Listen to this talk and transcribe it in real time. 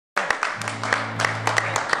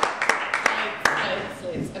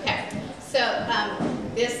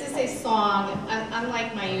This is a song,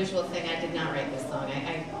 unlike my usual thing, I did not write this song.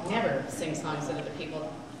 I never sing songs that other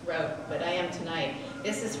people wrote, but I am tonight.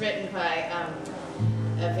 This is written by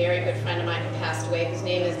a very good friend of mine who passed away, whose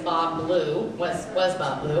name is Bob Blue, was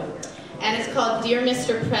Bob Blue. And it's called Dear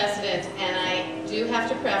Mr. President, and I do have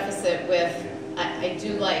to preface it with, I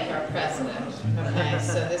do like our president, okay?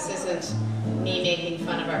 So this isn't me making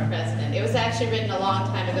fun of our president. It was actually written a long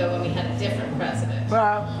time ago when we had a different president,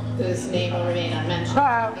 whose name will remain unmentioned.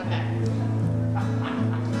 Okay.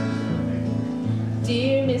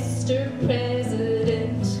 Dear Mr.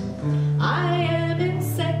 President, I am in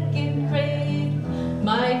 2nd grade.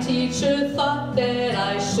 My teacher thought that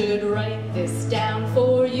I should write this down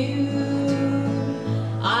for you.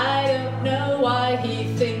 I don't know why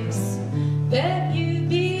he thinks that you'd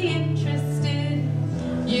be interested.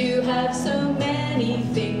 You have so many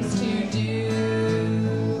things to do.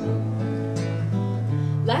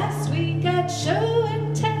 Last week at Show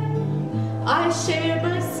and Tell, I shared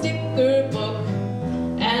my sticker book,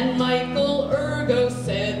 and Michael Ergo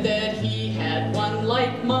said that he had one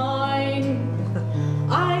like mine.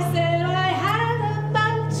 I said I had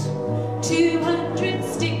about 200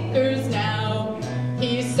 stickers now.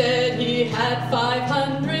 He said he had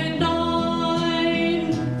 509.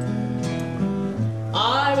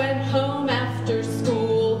 I went home after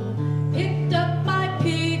school, picked up my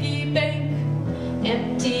piggy bank,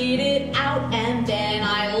 emptied it out, and then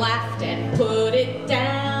I laughed and put it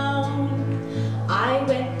down. I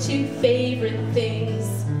went to Favorite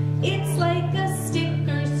Things. It's like a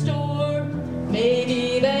sticker store.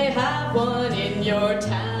 Maybe they have one in your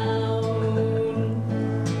town.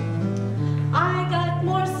 I got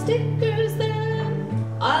more stickers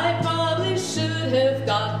than I probably should have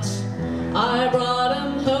got. I brought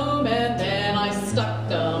them home and then I stuck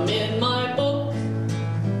them in my book.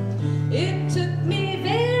 It took me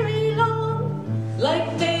very long, like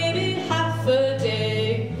maybe half a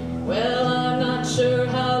day. Well, I'm not sure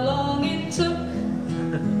how long it took.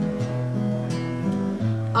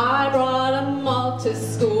 I brought them all to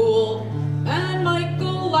school, and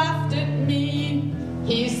Michael laughed at me.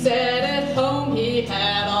 He said at home he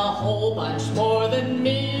had a whole bunch more than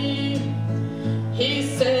me. He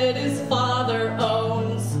said his father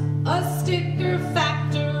owns a sticker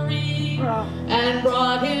factory and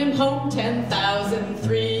brought him home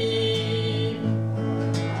 10,003.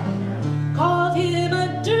 Called him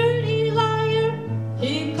a dirty liar.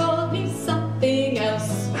 He called me something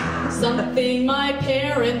else, something my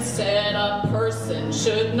parents said a person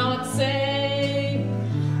should not say.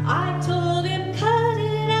 I told him cut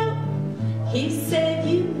it out. He said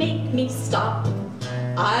you make me stop.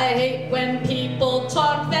 I hate when people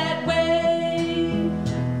talk that way.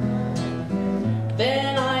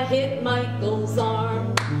 Then I hit Michael's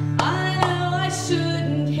arm. I know I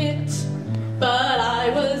shouldn't hit, but I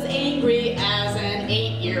was angry as an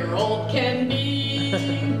 8-year-old can be.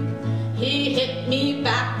 He hit me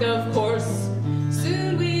back, of course.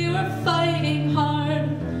 Soon we were fighting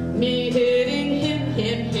hard. Me hitting him,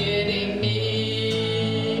 him hitting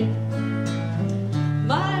me.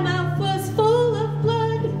 My mouth was full of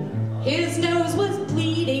blood. His nose was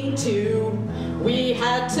bleeding too. We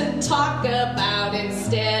had to talk about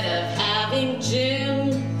instead of having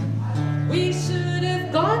gym. We should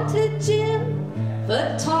have gone to gym.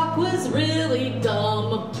 The talk was really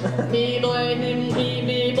dumb. Me blaming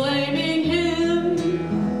me blaming him.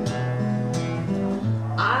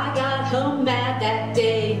 I got home mad that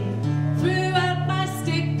day, threw out my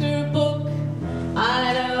sticker book.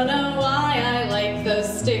 I don't know why I like those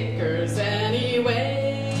stickers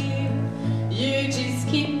anyway. You just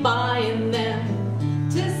keep buying them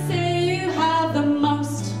to say you have the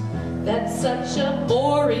most. That's such a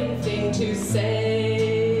boring thing to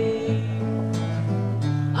say.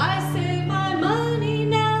 I save my money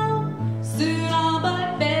now. Soon I'll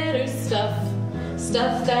buy better stuff.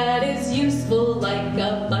 Stuff that is useful, like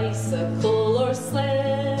a bicycle or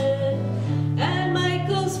sled. And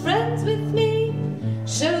Michael's friends with me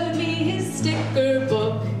showed me his sticker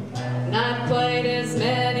book. Not quite as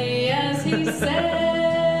many as he said.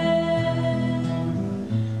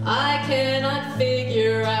 I cannot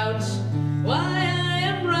figure out